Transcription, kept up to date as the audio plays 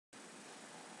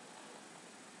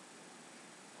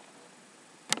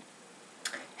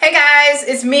Hey guys,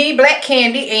 it's me,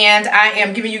 Blakkandi, and I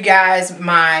am giving you guys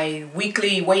my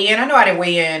weekly weigh-in. I know I didn't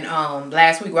weigh in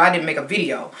last week. Well, I didn't make a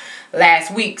video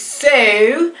last week. So,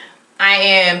 I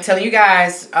am telling you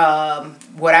guys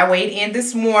what I weighed in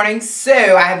this morning.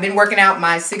 So, I have been working out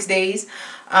my 6 days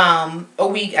a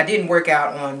week. I didn't work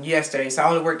out on yesterday, so I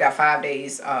only worked out 5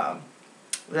 days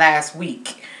last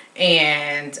week.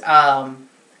 And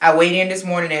I weighed in this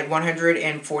morning at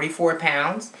 144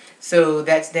 pounds. So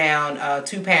that's down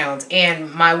 2 pounds.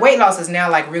 And my weight loss is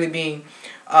now like really being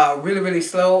really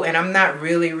slow. And I'm not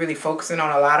really focusing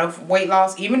on a lot of weight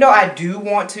loss. Even though I do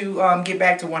want to get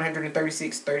back to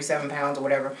 136, 37 pounds or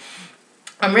whatever.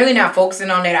 I'm really not focusing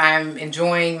on that. I'm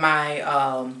enjoying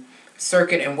my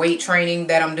circuit and weight training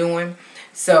that I'm doing.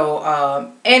 So,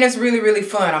 and it's really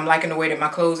fun. I'm liking the way that my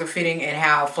clothes are fitting and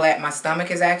how flat my stomach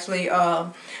has actually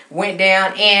went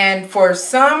down. And for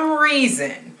some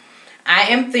reason, I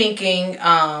am thinking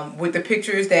with the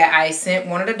pictures that I sent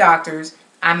one of the doctors,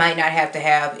 I might not have to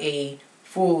have a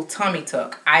full tummy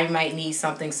tuck. I might need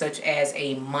something such as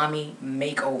a mommy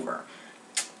makeover.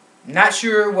 Not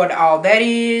sure what all that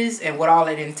is and what all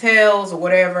it entails or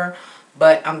whatever,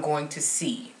 but I'm going to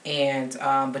see. And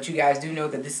but you guys do know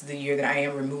that this is the year that I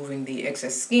am removing the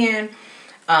excess skin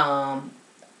from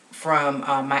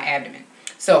my abdomen.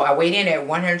 So I weighed in at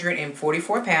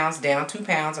 144 pounds, down 2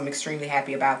 pounds. I'm extremely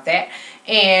happy about that.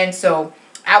 And so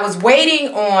I was waiting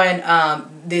on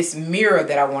this mirror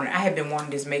that I wanted. I had been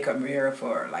wanting this makeup mirror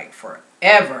for like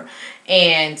forever.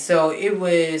 And so it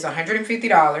was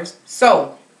 $150.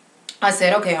 So I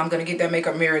said, okay, I'm going to get that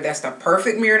makeup mirror. That's the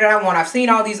perfect mirror that I want. I've seen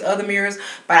all these other mirrors,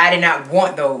 but I did not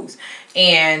want those.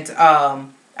 And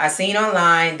I seen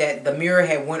online that the mirror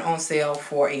had went on sale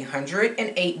for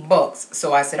 $108.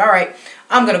 So I said, all right,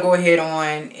 I'm going to go ahead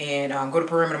on and go to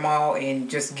Perimeter Mall and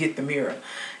just get the mirror.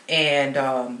 And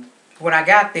when I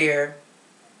got there,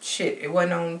 shit, it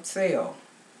wasn't on sale.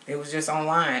 It was just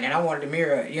online, and I wanted the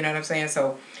mirror, you know what I'm saying?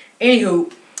 So,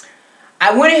 anywho,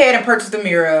 I went ahead and purchased the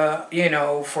mirror, you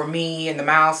know, for me and the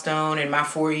milestone and my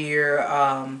 4-year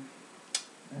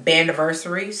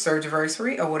bandiversary,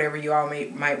 surgiversary, or whatever you all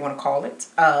might want to call it.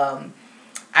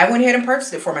 I went ahead and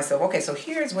purchased it for myself. Okay, so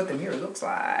here's what the mirror looks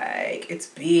like. It's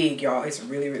big, y'all. It's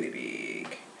really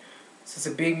big. So it's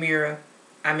a big mirror.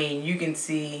 I mean, you can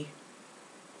see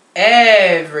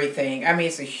everything. I mean,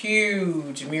 it's a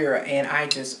huge mirror, and I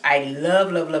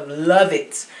love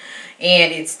it.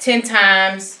 And it's 10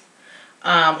 times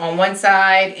on one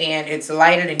side, and it's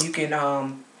lighted, and you can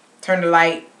turn the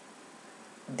light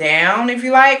down if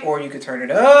you like, or you could turn it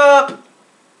up.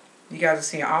 You guys are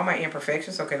seeing all my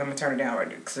imperfections. Okay, I'm gonna turn it down right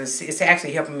there because it's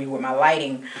actually helping me with my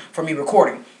lighting for me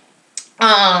recording.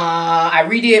 I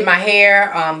redid my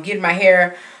hair, getting my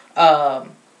hair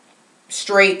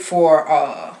straight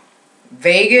for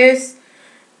Vegas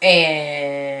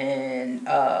and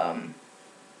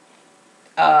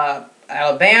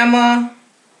Alabama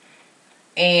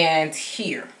and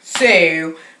here.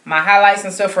 So my highlights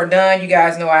and stuff are done. You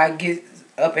guys know I get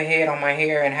up ahead on my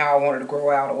hair and how I want it to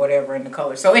grow out or whatever in the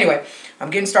color. So anyway,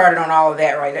 I'm getting started on all of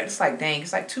that right there. It's like, dang,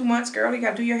 it's like 2 months, girl. You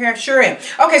got to do your hair. Sure am.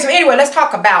 Okay, so anyway, let's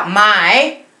talk about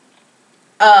my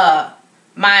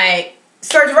my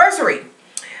surgiversary.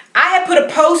 I had put a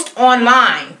post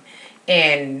online,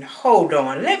 and hold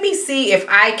on. Let me see if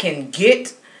I can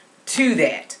get to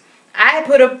that. I had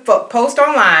put a post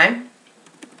online,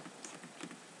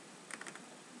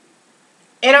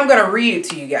 and I'm going to read it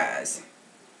to you guys.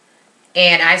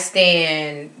 And I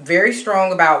stand very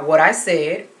strong about what I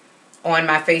said on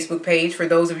my Facebook page. For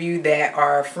those of you that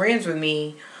are friends with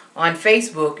me on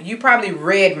Facebook, you probably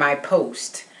read my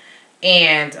post.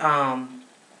 And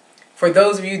for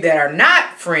those of you that are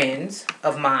not friends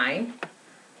of mine,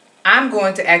 I'm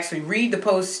going to actually read the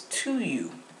post to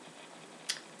you.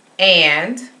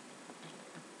 And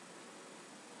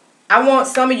I want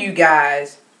some of you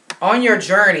guys on your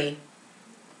journey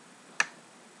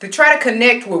to try to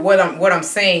connect with what I'm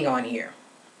saying on here.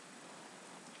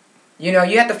 You know,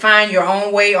 you have to find your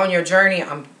own way on your journey.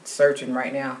 I'm searching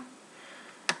right now.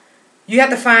 You have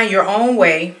to find your own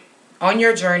way on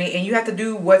your journey, and you have to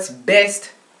do what's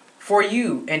best for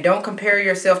you. And don't compare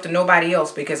yourself to nobody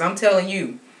else, because I'm telling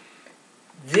you,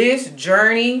 this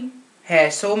journey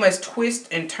has so much twists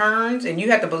and turns, and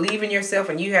you have to believe in yourself,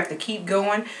 and you have to keep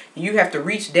going. You have to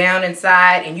reach down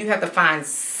inside, and you have to find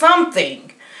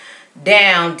something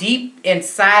down deep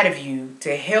inside of you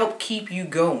to help keep you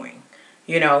going,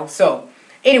 you know. So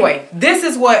anyway, this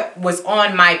is what was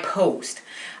on my post.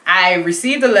 I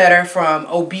received a letter from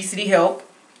Obesity Help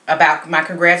about my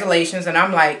congratulations, and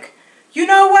I'm like, you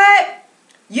know what,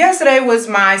 yesterday was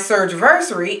my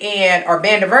surgiversary or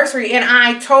bandiversary, and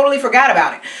I totally forgot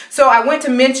about it. So I went to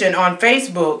mention on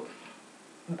Facebook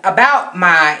about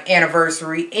my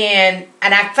anniversary, and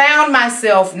I found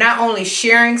myself not only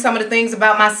sharing some of the things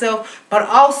about myself, but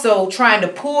also trying to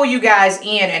pull you guys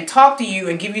in and talk to you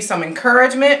and give you some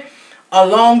encouragement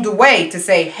along the way to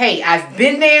say, hey, I've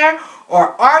been there,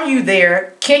 or are you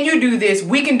there? Can you do this?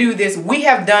 We can do this. We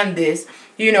have done this.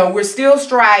 You know, we're still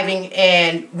striving,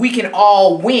 and we can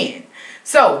all win.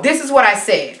 So this is what I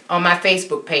said on my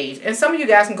Facebook page, and some of you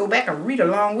guys can go back and read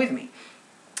along with me.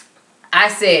 I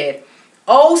said,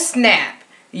 oh snap,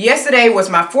 yesterday was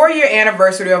my 4-year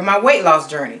anniversary of my weight loss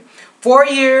journey. 4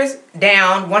 years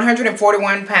down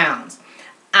 141 pounds.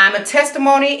 I'm a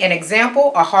testimony, an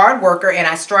example, a hard worker, and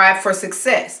I strive for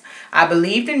success. I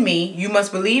believed in me. You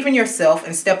must believe in yourself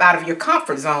and step out of your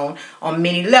comfort zone on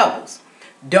many levels.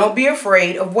 Don't be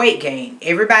afraid of weight gain.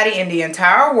 Everybody in the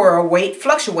entire world, weight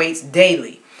fluctuates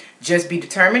daily. Just be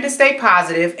determined to stay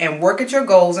positive and work at your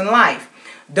goals in life.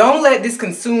 Don't let this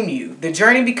consume you. The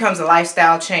journey becomes a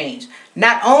lifestyle change.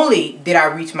 Not only did I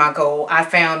reach my goal, I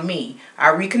found me. I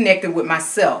reconnected with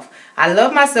myself. I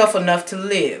love myself enough to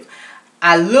live.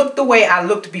 I looked the way I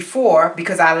looked before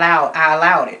because I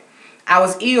allowed it. I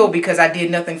was ill because I did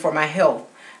nothing for my health.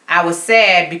 I was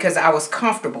sad because I was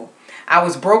comfortable. I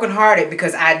was brokenhearted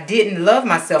because I didn't love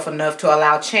myself enough to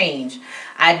allow change.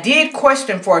 I did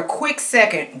question for a quick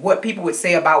second what people would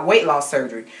say about weight loss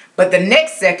surgery. But the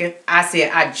next second, I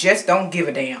said, I just don't give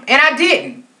a damn. And I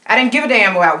didn't. I didn't give a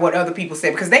damn about what other people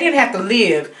said because they didn't have to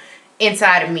live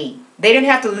inside of me. They didn't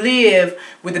have to live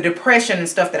with the depression and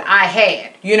stuff that I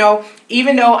had. You know,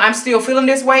 even though I'm still feeling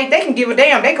this way, they can give a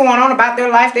damn. They going on about their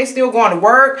life. They still going to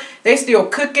work. They still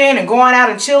cooking and going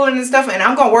out and chilling and stuff. And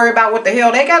I'm going to worry about what the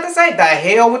hell they got to say. The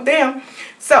hell with them.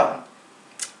 So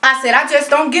I said, I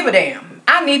just don't give a damn.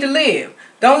 I need to live.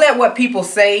 Don't let what people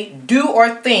say, do,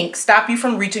 or think stop you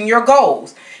from reaching your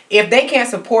goals. If they can't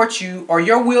support you or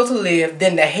your will to live,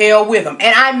 then the hell with them.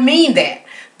 And I mean that.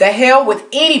 The hell with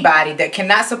anybody that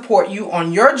cannot support you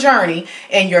on your journey,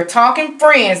 and your talking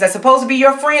friends that's supposed to be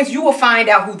your friends. You will find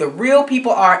out who the real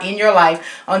people are in your life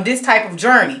on this type of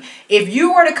journey. If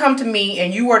you were to come to me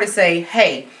and you were to say,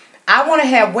 hey, I want to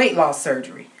have weight loss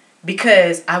surgery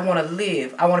because I want to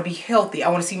live. I want to be healthy. I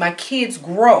want to see my kids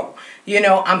grow. You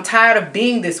know, I'm tired of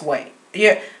being this way.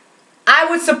 Yeah. I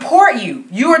would support you.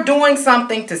 You are doing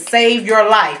something to save your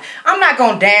life. I'm not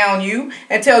going to down you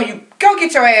and tell you, go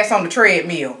get your ass on the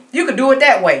treadmill. You could do it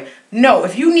that way. No,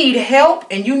 if you need help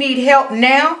and you need help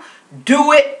now,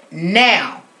 do it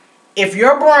now. If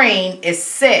your brain is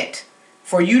set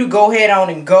for you to go ahead on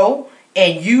and go,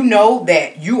 and you know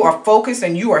that you are focused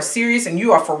and you are serious and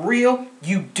you are for real,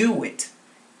 you do it.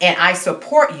 And I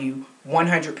support you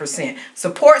 100%.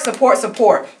 Support, support,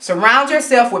 support. Surround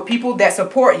yourself with people that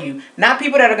support you. Not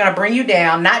people that are going to bring you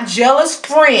down. Not jealous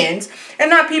friends.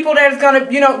 And not people that is going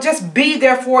to, you know, just be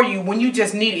there for you when you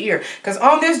just need an ear. Because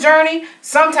on this journey,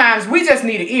 sometimes we just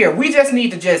need an ear. We just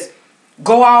need to just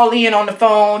go all in on the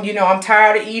phone. You know, I'm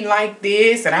tired of eating like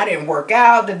this, and I didn't work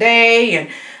out today,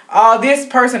 and this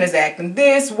person is acting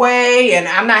this way, and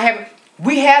I'm not having...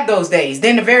 We have those days.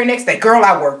 Then the very next day, girl,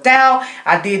 I worked out.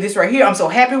 I did this right here. I'm so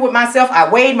happy with myself.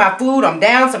 I weighed my food. I'm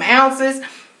down some ounces.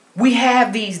 We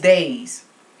have these days.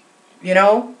 You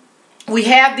know, we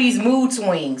have these mood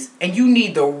swings, and you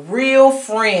need the real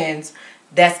friends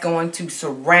that's going to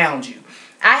surround you.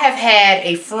 I have had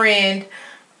a friend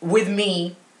with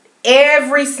me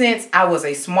ever since I was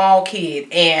a small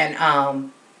kid,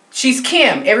 and she's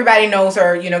Kim. Everybody knows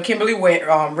her, you know, Kimberly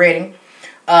Redding.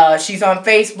 She's on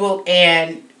Facebook,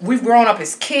 and we've grown up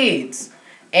as kids,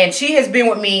 and she has been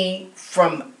with me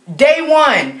from day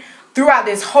one throughout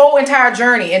this whole entire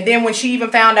journey. And then when she even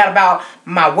found out about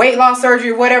my weight loss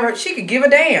surgery or whatever, she could give a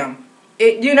damn.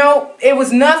 You know, it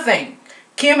was nothing.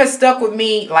 Kim has stuck with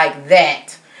me like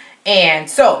that. And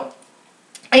so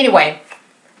anyway,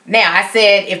 now I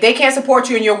said, if they can't support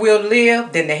you in your will to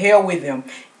live, then the hell with them.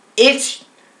 It's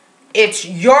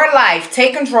your life.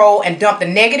 Take control and dump the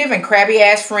negative and crabby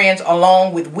ass friends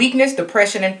along with weakness,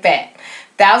 depression, and fat.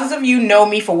 Thousands of you know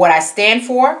me for what I stand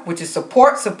for, which is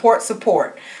support, support,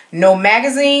 support. No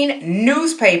magazine,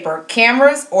 newspaper,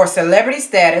 cameras, or celebrity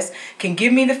status can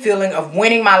give me the feeling of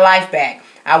winning my life back.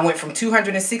 I went from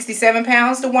 267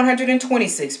 pounds to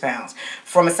 126 pounds.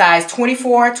 From a size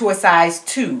 24 to a size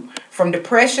 2. From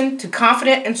depression to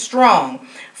confident and strong.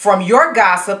 From your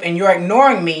gossip and your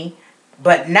ignoring me,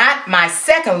 but not my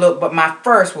second look, but my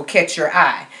first will catch your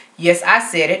eye. Yes, I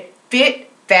said it.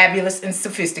 Fit, fabulous, and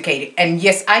sophisticated. And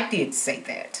yes, I did say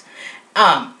that.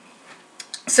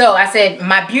 So I said,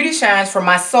 my beauty shines from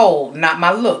my soul, not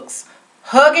my looks.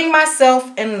 hugging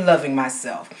myself and loving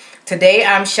myself. Today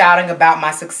I'm shouting about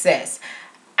my success.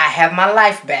 I have my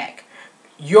life back.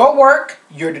 Your work,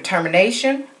 your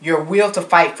determination, your will to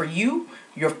fight for you,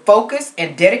 your focus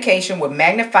and dedication will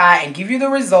magnify and give you the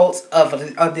results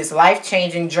of this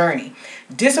life-changing journey.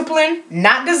 Discipline,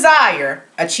 not desire,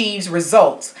 achieves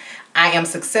results. I am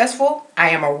successful.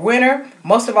 I am a winner.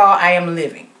 Most of all, I am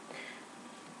living.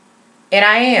 And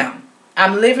I am.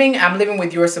 I'm living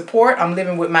with your support. I'm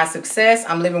living with my success.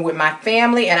 I'm living with my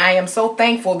family. And I am so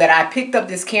thankful that I picked up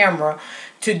this camera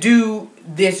to do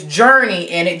this journey,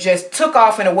 and it just took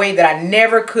off in a way that I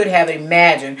never could have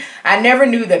imagined. I never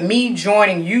knew that me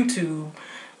joining YouTube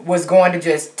was going to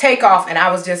just take off, and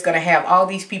I was just going to have all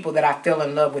these people that I fell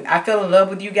in love with. I fell in love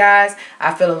with you guys.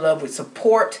 I fell in love with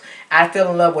support. I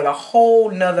fell in love with a whole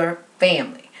nother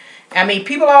family. I mean,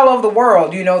 people all over the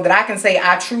world, you know, that I can say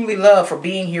I truly love for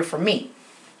being here for me.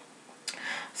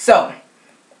 So,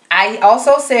 I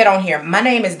also said on here, my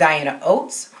name is Diana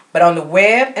Oates, but on the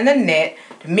web and the net,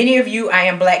 to many of you, I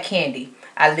am Blakkandi.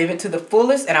 I live it to the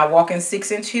fullest, and I walk in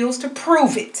 6-inch heels to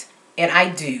prove it. And I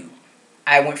do.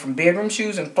 I went from bedroom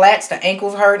shoes and flats to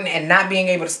ankles hurting and not being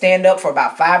able to stand up for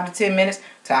about 5 to 10 minutes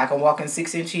till I can walk in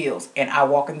 6-inch heels. And I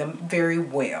walk in them very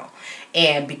well.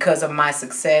 And because of my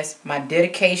success, my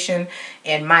dedication,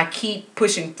 and my keep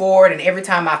pushing forward, and every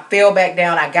time I fell back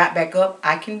down, I got back up,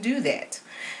 I can do that.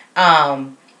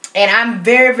 And I'm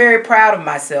very, very proud of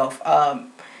myself.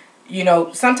 You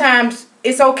know, sometimes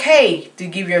it's okay to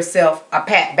give yourself a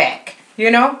pat back.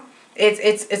 You know,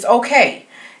 it's okay.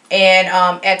 And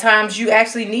at times you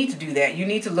actually need to do that. You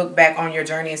need to look back on your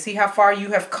journey and see how far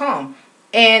you have come,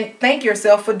 and thank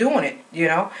yourself for doing it. You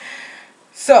know,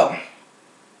 so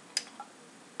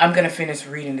I'm gonna finish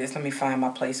reading this. Let me find my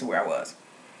place where I was.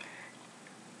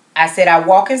 I said, I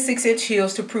walk in 6-inch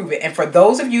heels to prove it. And for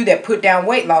those of you that put down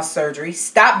weight loss surgery,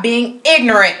 stop being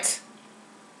ignorant.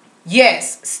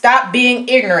 Yes, stop being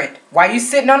ignorant. While you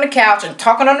sitting on the couch and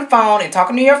talking on the phone and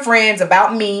talking to your friends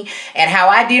about me and how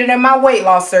I did it in my weight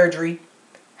loss surgery,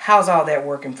 how's all that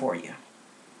working for you?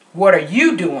 What are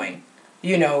you doing,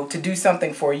 you know, to do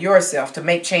something for yourself, to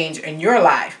make change in your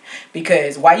life?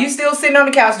 Because while you still sitting on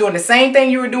the couch doing the same thing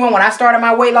you were doing when I started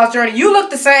my weight loss journey, you look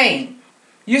the same.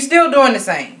 You're still doing the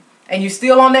same. And you're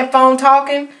still on that phone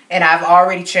talking, and I've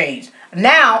already changed.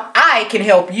 Now I can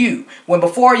help you when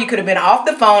before you could have been off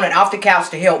the phone and off the couch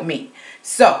to help me.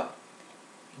 So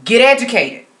get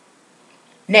educated.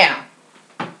 Now,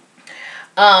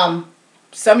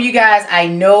 some of you guys, I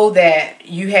know that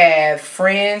you have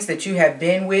friends that you have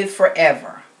been with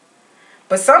forever.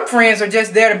 But some friends are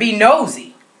just there to be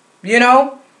nosy, you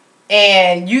know.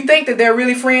 And you think that they're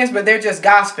really friends, but they're just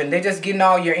gossiping. They're just getting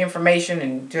all your information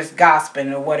and just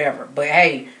gossiping or whatever. But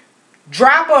hey,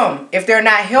 drop them if they're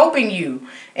not helping you.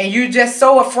 And you're just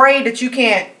so afraid that you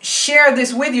can't share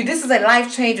this with you. This is a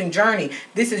life-changing journey.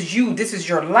 This is you. This is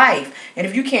your life. And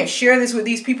if you can't share this with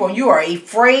these people and you are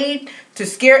afraid to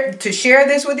share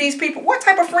this with these people, what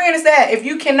type of friend is that? If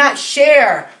you cannot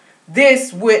share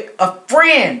this with a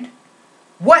friend,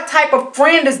 what type of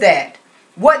friend is that?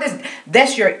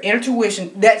 That's your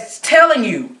intuition that's telling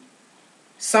you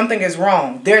something is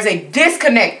wrong. There's a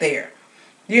disconnect there.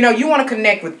 You know, you want to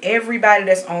connect with everybody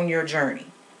that's on your journey.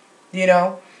 You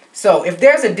know, so if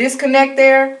there's a disconnect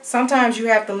there, sometimes you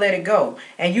have to let it go,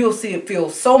 and you'll see it feel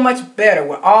so much better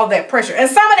with all that pressure. And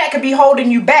some of that could be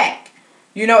holding you back.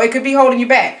 You know, it could be holding you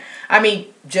back. I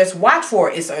mean, just watch for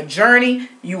it. It's a journey.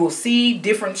 You will see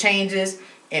different changes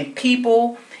in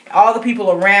people, all the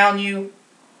people around you.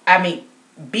 I mean,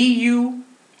 be you,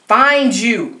 find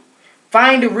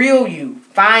the real you,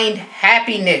 find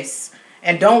happiness,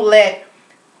 and don't let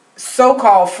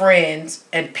so-called friends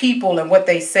and people and what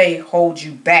they say hold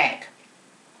you back.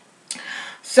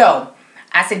 So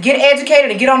I said, get educated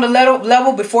and get on the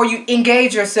level before you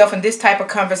engage yourself in this type of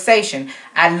conversation.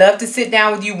 I'd love to sit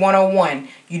down with you one-on-one.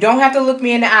 You don't have to look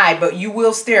me in the eye, but you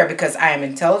will stare, because I am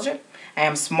intelligent, I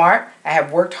am smart, I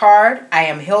have worked hard, I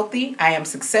am healthy, I am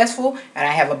successful, and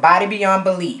I have a body beyond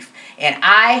belief. And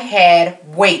I had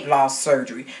weight loss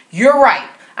surgery. You're right.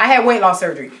 I had weight loss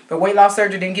surgery, but weight loss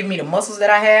surgery didn't give me the muscles that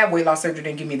I have. Weight loss surgery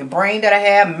didn't give me the brain that I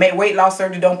have. Weight loss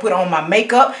surgery don't put on my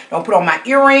makeup, don't put on my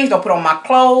earrings, don't put on my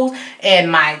clothes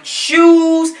and my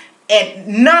shoes,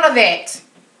 and none of that.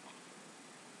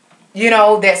 You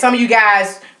know, that some of you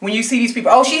guys, when you see these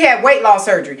people, oh, she had weight loss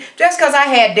surgery. Just because I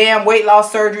had damn weight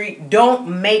loss surgery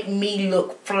don't make me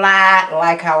look fly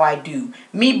like how I do.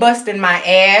 Me busting my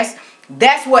ass,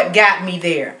 that's what got me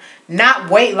there. Not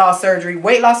weight loss surgery.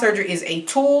 Weight loss surgery is a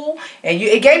tool, and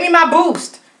it gave me my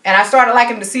boost. And I started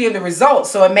liking to see the results,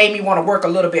 so it made me want to work a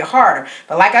little bit harder.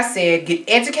 But like I said, get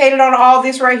educated on all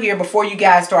this right here before you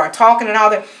guys start talking and all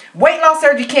that. Weight loss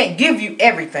surgery can't give you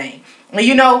everything. And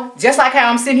you know, just like how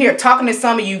I'm sitting here talking to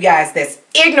some of you guys that's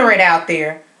ignorant out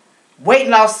there, weight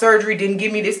loss surgery didn't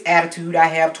give me this attitude I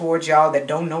have towards y'all that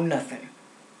don't know nothing.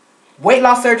 Weight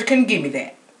loss surgery couldn't give me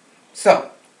that.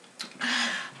 So,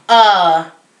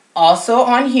 also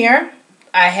on here,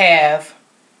 I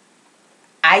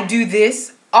do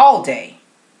this all day,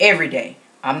 every day.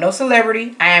 I'm no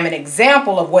celebrity. I am an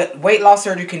example of what weight loss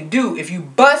surgery can do if you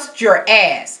bust your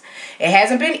ass. It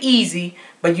hasn't been easy,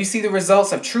 but you see the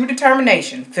results of true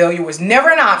determination. Failure was never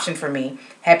an option for me.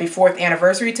 Happy 4th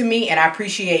anniversary to me, and I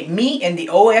appreciate me and the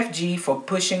O.F.G for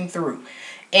pushing through.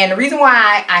 And the reason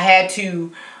why I had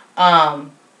to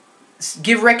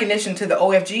give recognition to the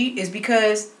O.F.G is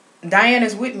because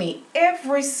Diana's with me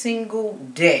every single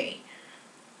day.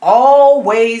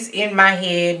 Always in my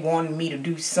head wanting me to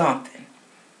do something.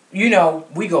 You know,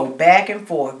 we go back and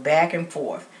forth, back and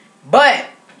forth. But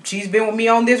she's been with me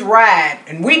on this ride,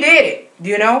 and we did it,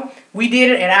 you know. We did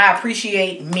it, and I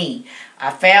appreciate me. I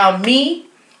found me.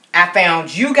 I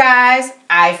found you guys.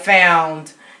 I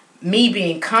found me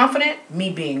being confident, me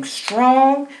being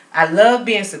strong. I love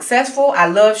being successful. I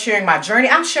love sharing my journey.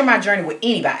 I'm sharing my journey with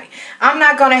anybody. I'm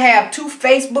not going to have 2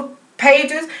 Facebook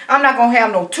pages. I'm not going to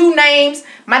have no 2 names.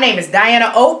 My name is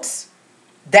Diana Oates.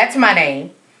 That's my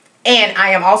name. And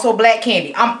I am also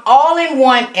Blakkandi. I'm all in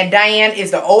one, and Diane is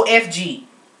the O.F.G.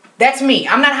 That's me.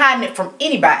 I'm not hiding it from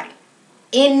anybody.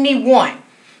 Anyone.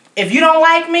 If you don't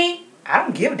like me, I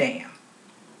don't give a damn.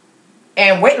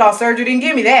 And weight loss surgery didn't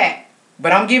give me that.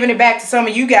 But I'm giving it back to some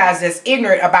of you guys that's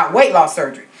ignorant about weight loss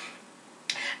surgery.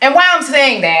 And why I'm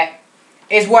saying that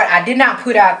is what I did not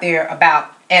put out there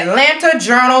about Atlanta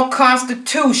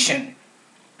Journal-Constitution.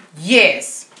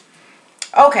 Yes.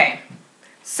 Okay.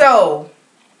 So,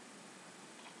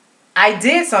 I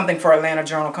did something for Atlanta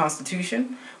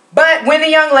Journal-Constitution. But when the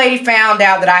young lady found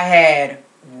out that I had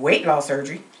weight loss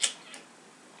surgery,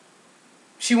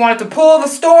 she wanted to pull the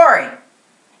story.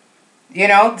 You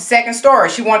know, the second story.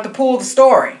 She wanted to pull the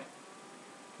story.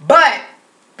 But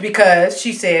because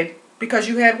she said, because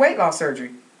you had weight loss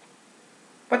surgery.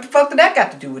 What the fuck did that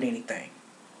got to do with anything?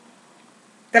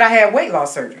 That I had weight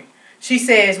loss surgery. She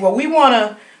says, well, we want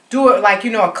to do it like,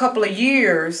 you know, a couple of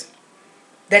years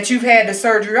that you've had the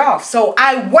surgery off. So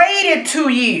I waited 2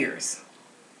 years.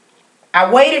 I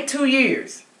waited 2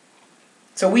 years.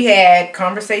 So we had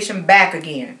conversation back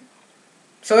again.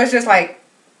 So it's just like,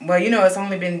 well, you know, it's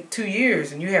only been 2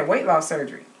 years and you had weight loss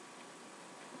surgery.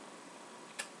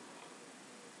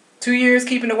 2 years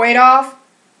keeping the weight off,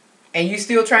 and you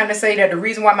still trying to say that the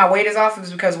reason why my weight is off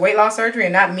is because of weight loss surgery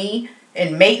and not me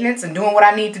and maintenance and doing what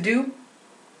I need to do?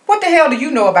 What the hell do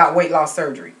you know about weight loss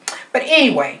surgery? But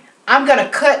anyway, I'm going to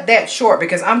cut that short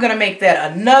because I'm going to make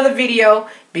that another video,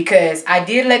 because I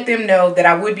did let them know that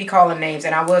I would be calling names,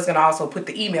 and I was going to also put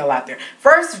the email out there.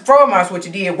 First and foremost, what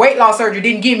you did, weight loss surgery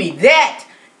didn't give me that.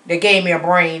 That gave me a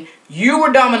brain. You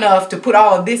were dumb enough to put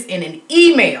all of this in an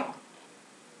email.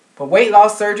 But weight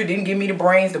loss surgery didn't give me the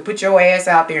brains to put your ass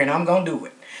out there, and I'm going to do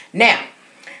it. Now,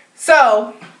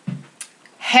 so,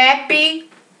 happy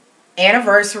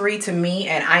anniversary to me,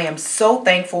 and I am so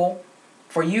thankful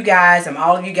for you guys and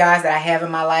all of you guys that I have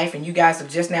in my life, and you guys are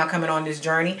just now coming on this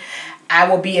journey. I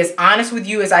will be as honest with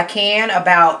you as I can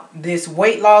about this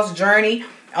weight loss journey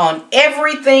on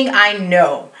everything I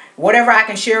know. Whatever I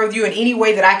can share with you in any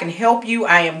way that I can help you,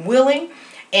 I am willing.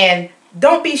 And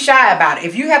don't be shy about it.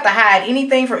 If you have to hide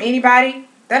anything from anybody,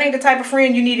 that ain't the type of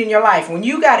friend you need in your life. When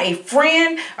you got a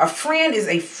friend is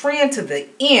a friend to the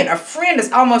end. A friend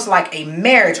is almost like a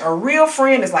marriage. A real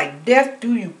friend is like death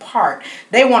do you part.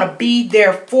 They want to be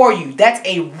there for you. That's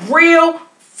a real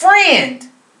friend.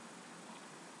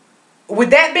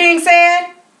 With that being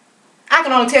said, I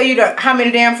can only tell you how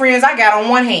many damn friends I got on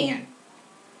one hand.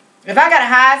 If I got to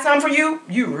hide something for you,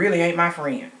 you really ain't my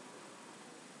friend.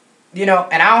 You know,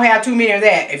 and I don't have too many of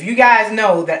that. If you guys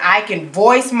know that I can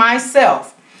voice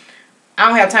myself, I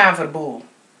don't have time for the bull.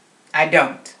 I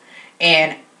don't.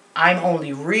 And I'm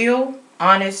only real,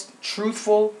 honest,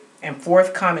 truthful, and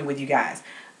forthcoming with you guys.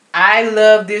 I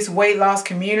love this weight loss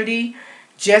community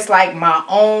just like my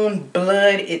own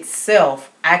blood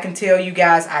itself. I can tell you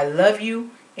guys I love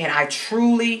you, and I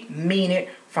truly mean it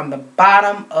from the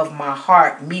bottom of my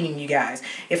heart, meeting you guys.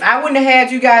 If I wouldn't have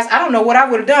had you guys, I don't know what I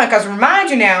would have done. Because remind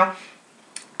you now,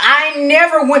 I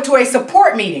never went to a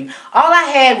support meeting. All I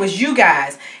had was you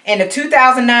guys and the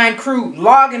 2009 crew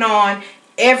logging on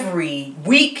every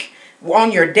week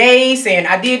on your days saying,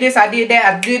 I did this, I did that,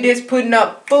 I did this, putting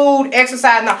up food,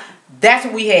 exercise. No, That's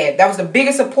what we had. That was the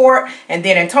biggest support. And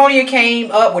then Antonia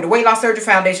came up with the Weight Loss Surgery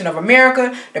Foundation of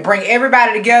America to bring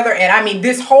everybody together. And I mean,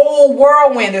 this whole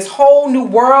whirlwind, this whole new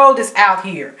world is out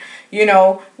here, you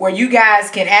know, where you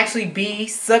guys can actually be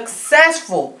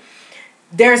successful.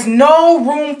 There's no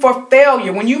room for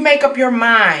failure. When you make up your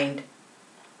mind,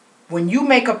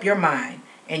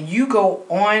 and you go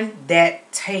on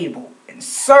that table in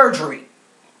surgery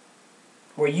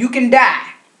where you can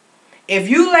die, if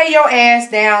you lay your ass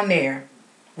down there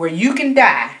where you can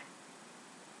die,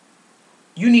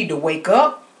 you need to wake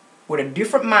up with a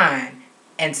different mind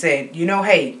and say, you know,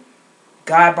 hey,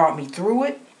 God brought me through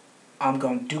it. I'm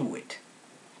going to do it.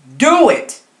 Do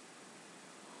it.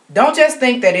 Don't just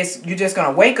think that you're just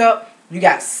going to wake up, you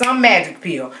got some magic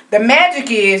pill. The magic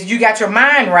is you got your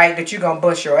mind right that you're going to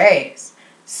bust your ass.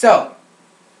 So,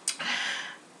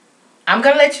 I'm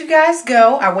going to let you guys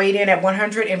go. I weighed in at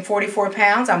 144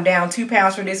 pounds. I'm down 2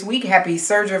 pounds for this week. Happy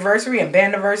surgery anniversary and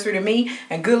bandiversary to me.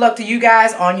 And good luck to you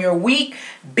guys on your week.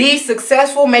 Be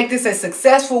successful. Make this a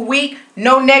successful week.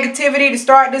 No negativity to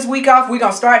start this week off. We're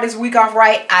going to start this week off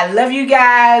right. I love you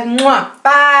guys. Mwah.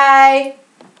 Bye.